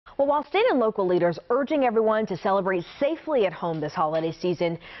Well, while state and local leaders urging everyone to celebrate safely at home this holiday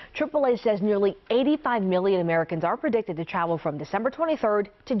season, AAA says nearly 85 million Americans are predicted to travel from December 23rd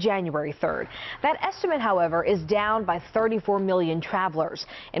to January 3rd. That estimate, however, is down by 34 million travelers.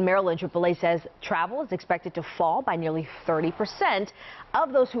 In Maryland, AAA says travel is expected to fall by nearly 30%.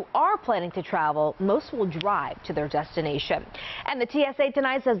 Of those who are planning to travel, most will drive to their destination. And the TSA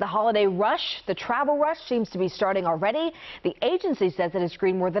tonight says the holiday rush, the travel rush, seems to be starting already. The agency says it has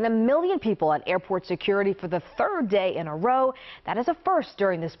screened more than 1 million people at airport security for the third day in a row. That is a first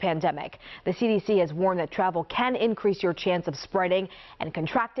during this pandemic. The CDC has warned that travel can increase your chance of spreading and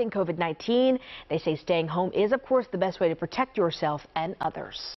contracting COVID-19. They say staying home is, of course, the best way to protect yourself and others.